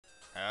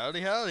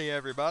Howdy, howdy,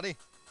 everybody.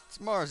 It's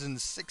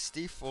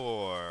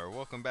Marzen64.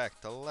 Welcome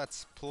back to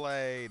Let's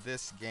Play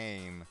this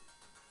game.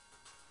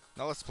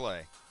 Now let's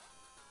play.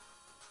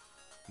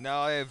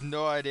 Now I have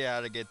no idea how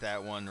to get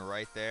that one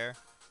right there.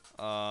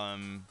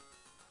 Oh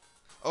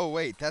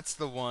wait, that's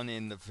the one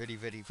in the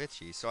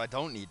VVVVV, so I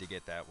don't need to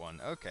get that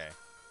one. Okay.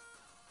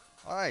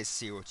 I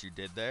see what you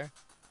did there.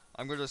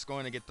 I'm just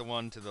going to get the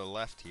one to the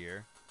left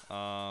here.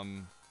 Oh,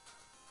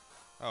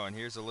 and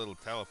here's a little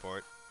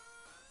teleport,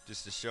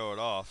 just to show it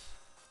off.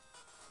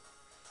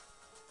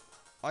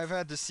 I've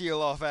had to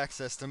seal off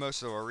access to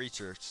most of our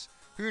research.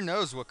 Who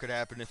knows what could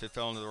happen if it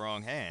fell into the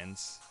wrong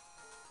hands?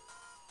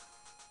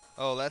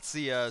 Oh, that's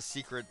the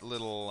secret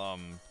little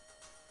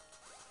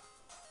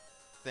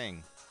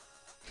thing.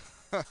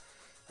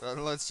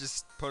 Let's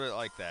just put it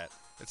like that.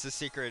 It's a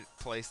secret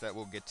place that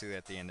we'll get to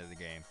at the end of the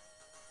game.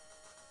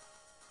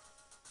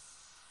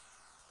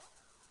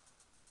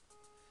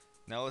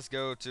 Now let's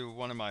go to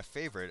one of my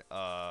favorite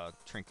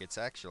trinkets,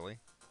 actually.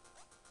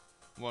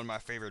 One of my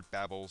favorite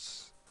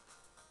babbles.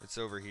 It's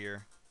over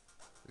here.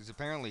 There's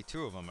apparently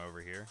two of them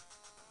over here.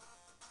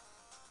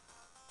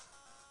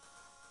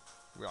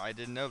 Well, I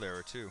didn't know there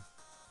were two.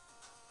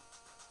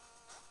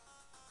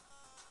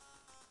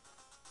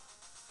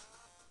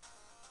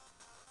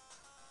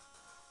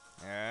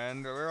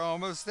 And we're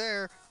almost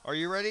there. Are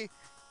you ready?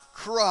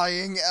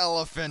 Crying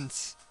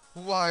elephant!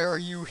 Why are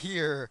you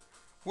here?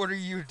 What are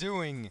you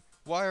doing?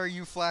 Why are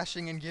you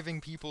flashing and giving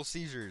people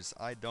seizures?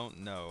 I don't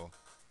know.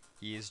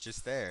 He is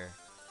just there.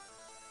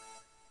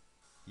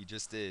 He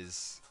just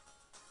is.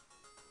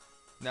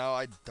 Now,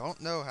 I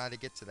don't know how to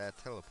get to that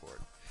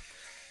teleport.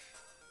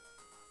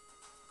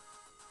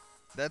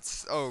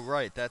 That's, oh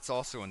right, that's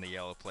also in the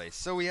yellow place.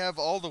 So we have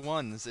all the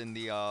ones in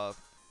the,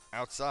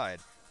 outside.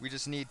 We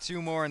just need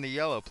two more in the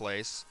yellow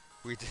place.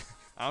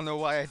 I don't know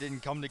why I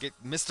didn't come to get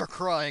Mr.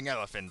 Crying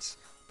Elephant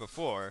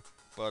before,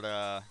 but,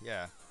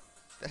 yeah.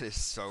 That is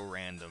so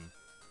random.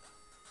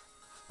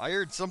 I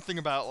heard something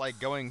about, like,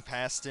 going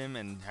past him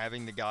and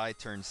having the guy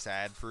turn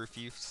sad for a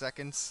few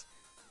seconds.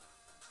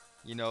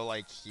 You know,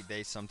 like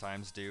they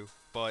sometimes do.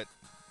 But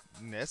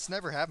that's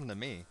never happened to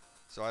me,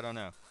 so I don't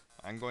know.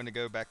 I'm going to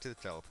go back to the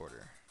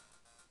teleporter.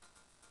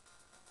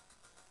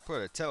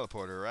 Put a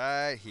teleporter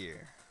right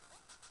here.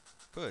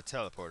 Put a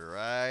teleporter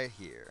right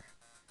here.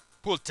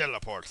 Put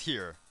teleport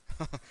here.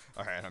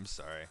 Alright, I'm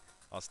sorry.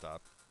 I'll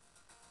stop.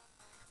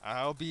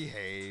 I'll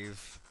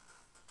behave.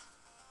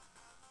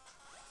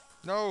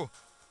 No!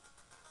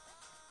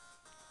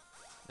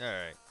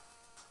 Alright.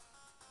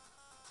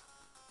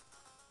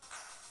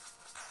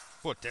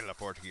 Put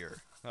teleport here.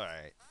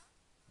 Alright.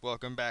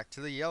 Welcome back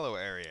to the yellow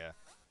area.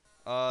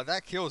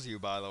 That kills you,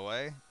 by the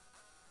way.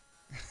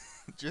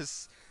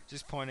 just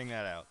pointing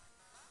that out.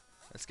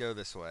 Let's go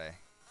this way.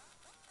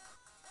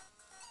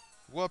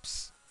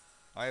 Whoops.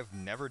 I have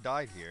never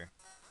died here.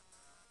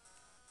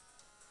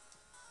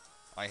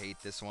 I hate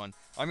this one.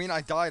 I mean,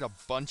 I died a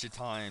bunch of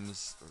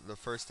times the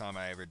first time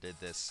I ever did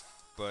this,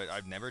 but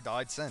I've never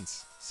died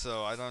since.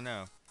 So, I don't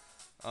know.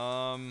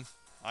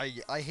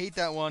 I hate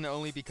that one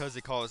only because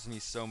it caused me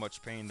so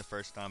much pain the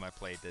first time I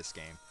played this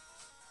game.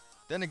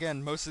 Then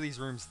again, most of these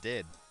rooms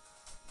did.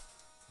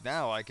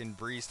 Now I can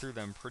breeze through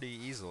them pretty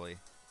easily.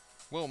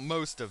 Well,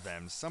 most of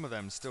them. Some of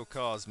them still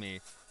cause me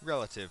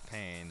relative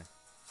pain.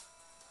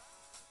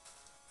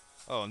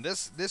 Oh, and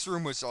this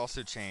room was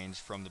also changed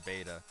from the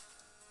beta.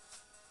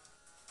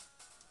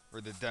 Or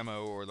the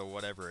demo, or the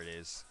whatever it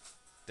is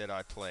that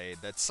I played,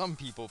 that some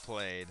people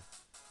played.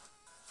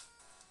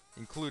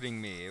 Including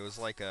me. It was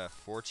like a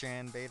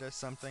 4chan beta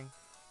something?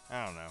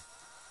 I don't know.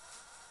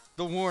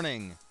 The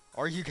warning!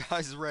 Are you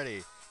guys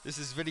ready? This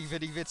is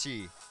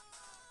VVVVV.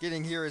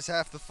 Getting here is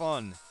half the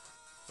fun.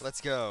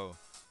 Let's go.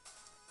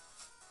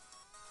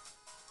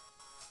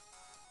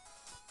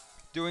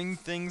 Doing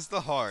things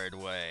the hard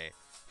way.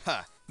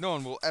 Ha! No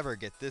one will ever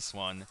get this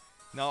one.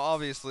 Now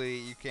obviously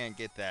you can't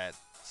get that,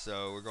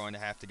 so we're going to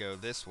have to go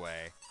this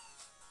way.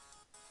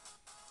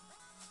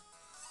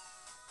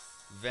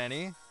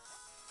 Veni.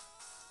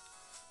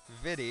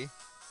 Vidi.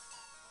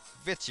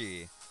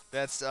 Vici.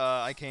 That's,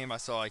 I came, I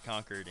saw, I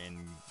conquered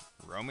in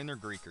Roman or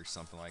Greek or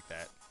something like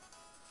that.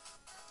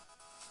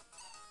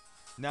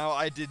 Now,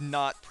 I did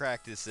not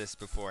practice this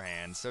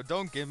beforehand, so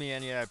don't give me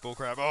any of that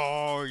bullcrap.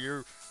 Oh,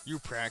 you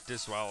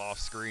practice while off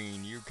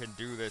screen. You can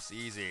do this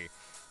easy.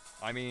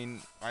 I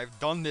mean, I've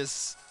done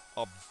this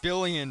a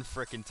billion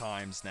frickin'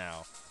 times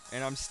now,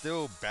 and I'm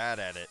still bad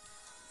at it.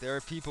 There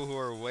are people who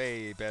are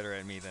way better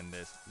at me than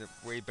this.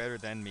 Way better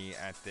than me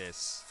at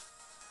this.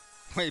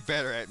 Way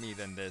better at me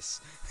than this.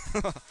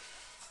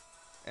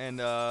 And,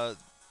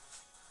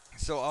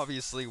 so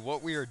obviously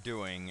what we are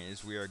doing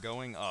is we are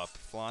going up,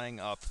 flying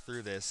up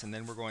through this, and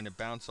then we're going to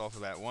bounce off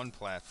of that one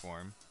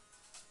platform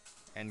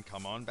and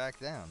come on back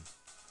down.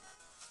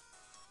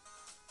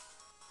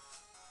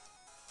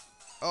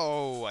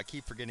 Oh, I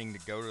keep forgetting to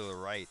go to the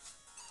right.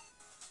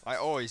 I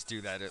always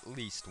do that at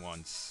least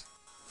once.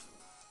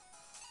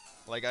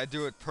 Like, I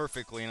do it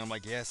perfectly, and I'm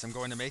like, yes, I'm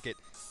going to make it.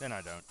 Then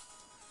I don't.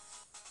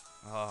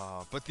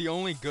 But the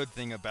only good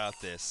thing about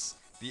this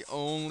The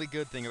only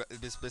good thing about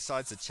this,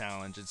 besides the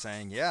challenge and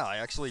saying, yeah, I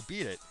actually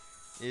beat it,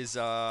 is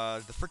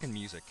the freaking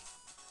music.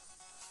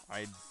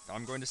 I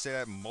I'm going to say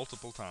that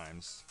multiple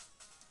times.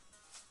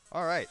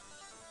 All right,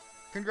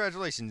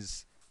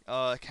 congratulations.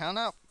 Count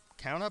up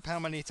how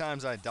many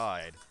times I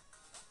died.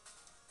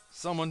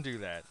 Someone do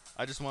that.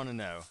 I just want to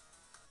know.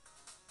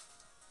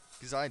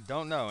 Because I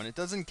don't know, and it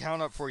doesn't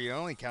count up for you. It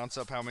only counts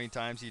up how many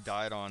times you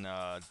died on,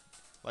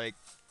 like,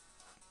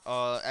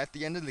 at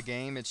the end of the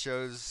game, it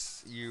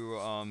shows you,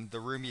 the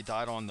room you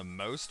died on the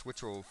most,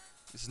 which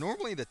is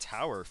normally the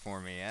tower for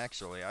me,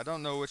 actually. I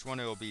don't know which one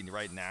it'll be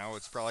right now.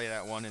 It's probably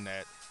that one in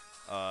that,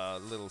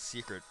 little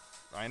secret,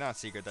 not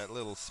secret, that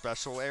little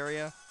special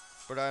area,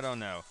 but I don't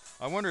know.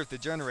 I wonder if the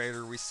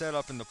generator we set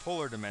up in the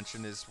polar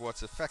dimension is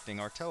what's affecting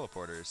our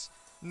teleporters.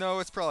 No,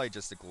 it's probably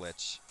just a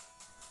glitch.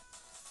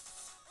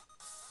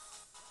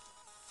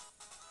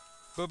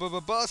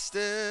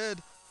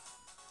 Busted!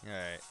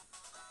 Alright.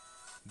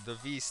 The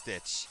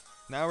V-Stitch.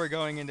 Now we're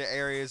going into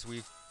areas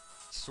we've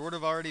sort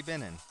of already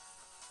been in.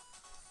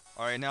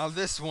 Alright, now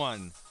this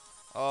one.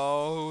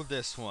 Oh,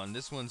 this one.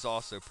 This one's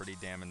also pretty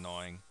damn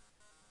annoying.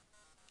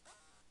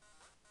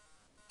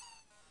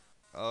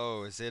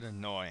 Oh, is it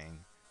annoying?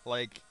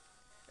 Like,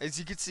 as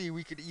you can see,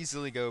 we could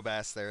easily go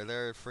past there.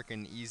 There are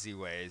freaking easy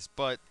ways.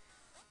 But,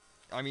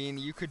 I mean,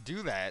 you could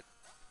do that,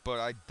 but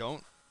I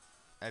don't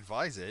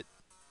advise it.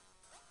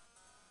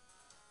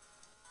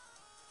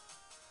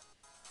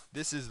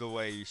 This is the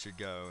way you should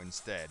go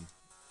instead.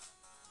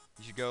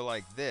 You should go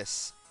like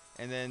this,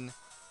 and then...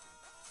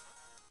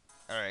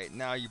 Alright,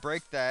 now you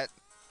break that,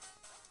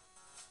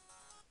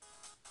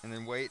 and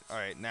then wait,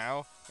 alright,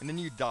 now, and then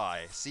you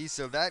die. See,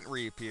 so that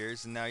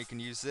reappears, and now you can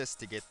use this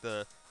to get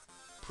the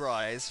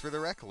prize for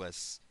the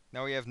Reckless.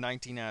 Now we have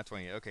 19 out of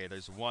 20. Okay,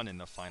 there's one in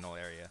the final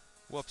area.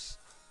 Whoops.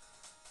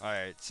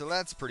 Alright, so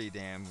that's pretty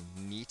damn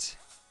neat,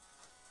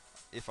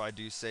 if I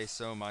do say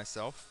so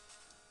myself.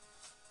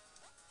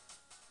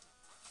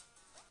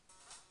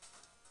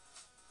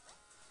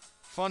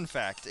 Fun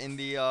fact, in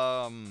the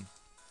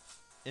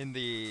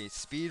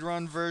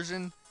speedrun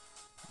version,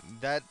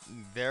 that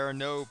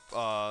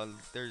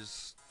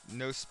there's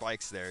no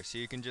spikes there, so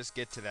you can just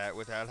get to that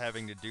without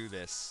having to do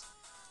this,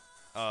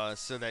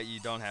 so that you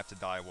don't have to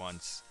die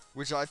once,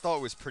 which I thought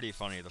was pretty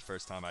funny the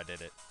first time I did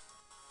it.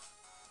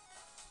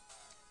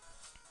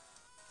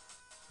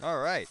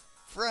 Alright,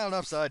 frown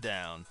upside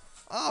down.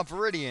 Ah,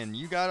 Viridian,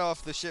 you got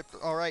off the ship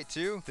alright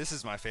too? This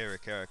is my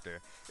favorite character.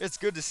 It's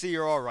good to see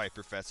you're alright,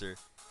 Professor.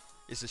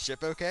 Is the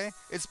ship okay?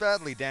 It's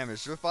badly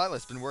damaged, but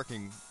Violet's been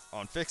working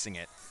on fixing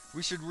it.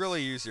 We should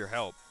really use your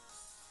help.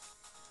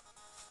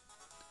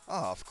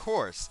 Ah, of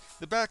course.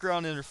 The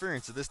background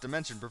interference of this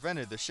dimension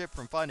prevented the ship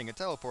from finding a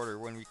teleporter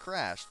when we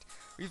crashed.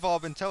 We've all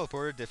been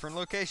teleported to different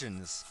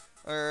locations.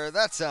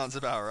 That sounds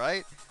about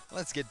right.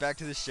 Let's get back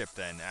to the ship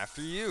then.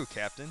 After you,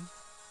 Captain.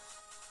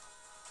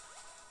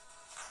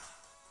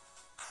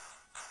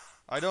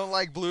 I don't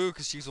like blue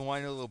because she's a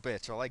whiny little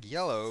bitch. I like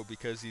yellow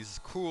because he's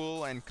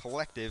cool and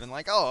collective and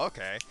like, oh,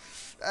 okay.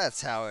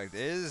 That's how it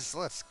is.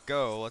 Let's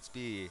go. Let's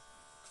be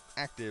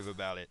active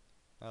about it.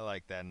 I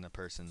like that in a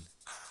person.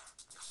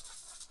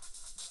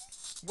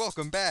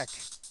 Welcome back.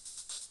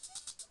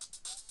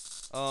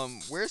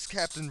 Where's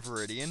Captain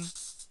Viridian?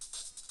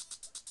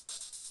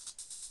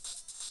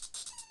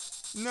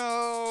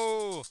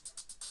 No!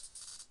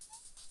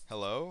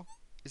 Hello?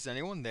 Is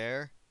anyone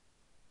there?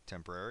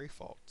 Temporary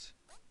fault.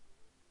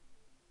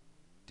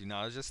 Do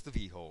not adjust the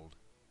V-hold.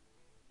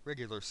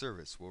 Regular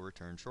service will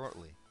return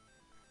shortly.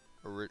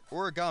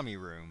 Origami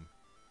room.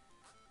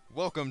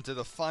 Welcome to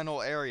the final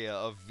area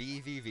of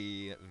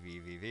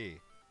VVVVVV.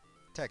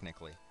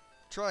 Technically.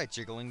 Try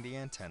jiggling the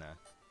antenna.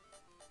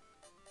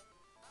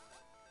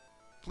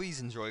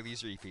 Please enjoy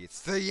these repeats.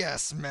 The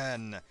Yes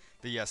Men!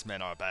 The Yes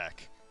Men are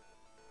back.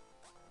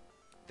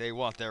 They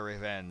want their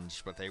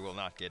revenge, but they will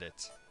not get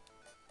it.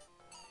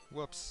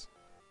 Whoops.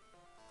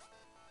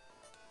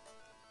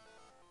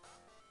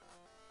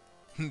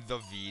 The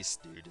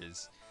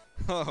V-Students.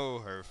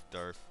 Oh, herf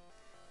derf.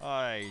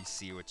 I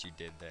see what you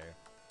did there.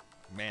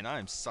 Man,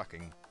 I'm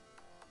sucking.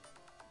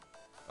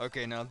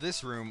 Okay, now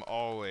this room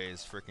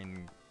always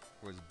freaking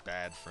was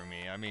bad for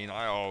me. I mean,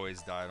 I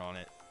always died on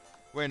it.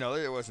 Wait, no,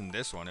 it wasn't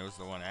this one. It was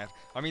the one after.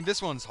 I mean,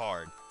 this one's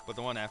hard, but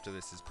the one after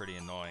this is pretty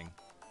annoying.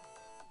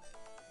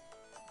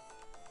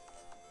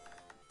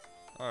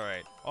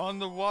 Alright, on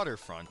the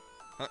waterfront.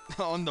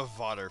 On the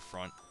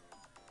waterfront.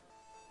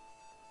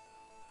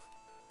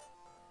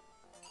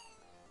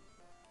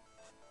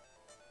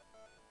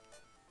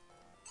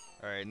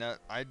 Alright, now,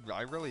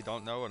 I really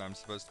don't know what I'm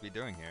supposed to be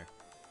doing here.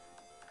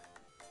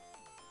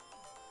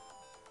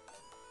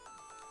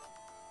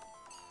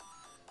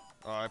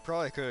 I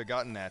probably could have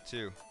gotten that,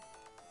 too.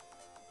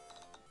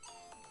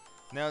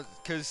 Now,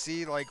 because,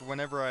 see, like,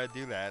 whenever I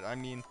do that, I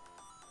mean,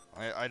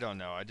 I don't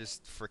know. I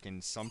just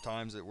freaking,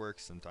 sometimes it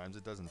works, sometimes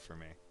it doesn't for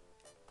me.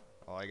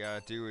 All I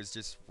gotta do is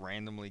just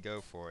randomly go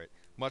for it.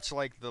 Much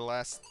like the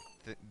last,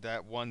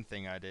 that one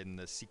thing I did in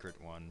the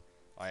secret one.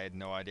 I had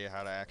no idea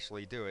how to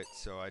actually do it,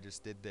 so I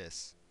just did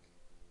this.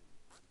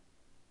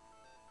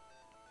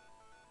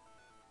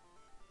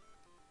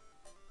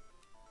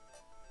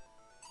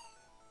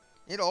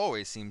 It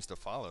always seems to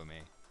follow me.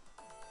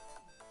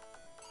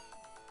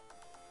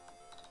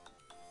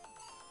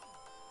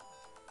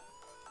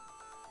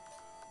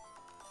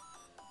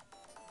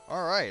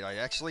 Alright, I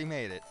actually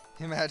made it.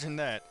 Imagine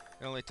that.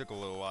 It only took a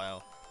little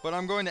while. But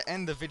I'm going to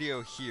end the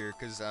video here,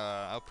 because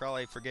I'll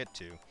probably forget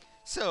to.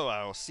 So,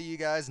 I'll see you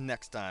guys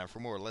next time for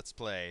more Let's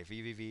Play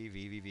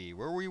VVVVVV,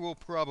 where we will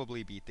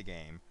probably beat the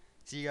game.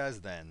 See you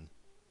guys then.